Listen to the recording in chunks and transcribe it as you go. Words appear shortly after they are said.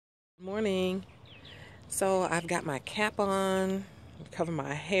Morning. So I've got my cap on, cover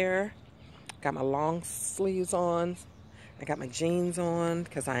my hair, got my long sleeves on, I got my jeans on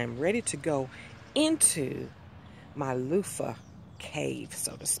because I am ready to go into my loofah cave,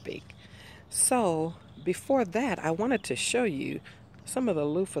 so to speak. So before that, I wanted to show you some of the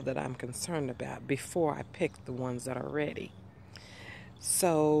loofah that I'm concerned about before I pick the ones that are ready.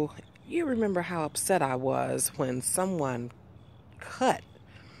 So you remember how upset I was when someone cut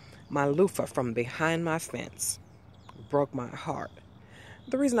my loofah from behind my fence. Broke my heart.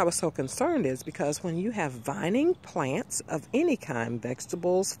 The reason I was so concerned is because when you have vining plants of any kind,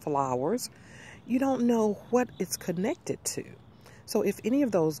 vegetables, flowers, you don't know what it's connected to. So if any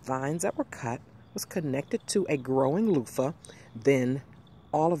of those vines that were cut was connected to a growing loofah, then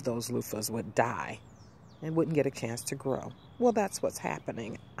all of those loofahs would die and wouldn't get a chance to grow. Well, that's what's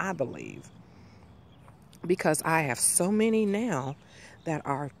happening, I believe, because I have so many now that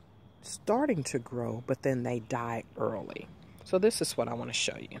are starting to grow, but then they die early. So this is what I want to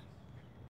show you.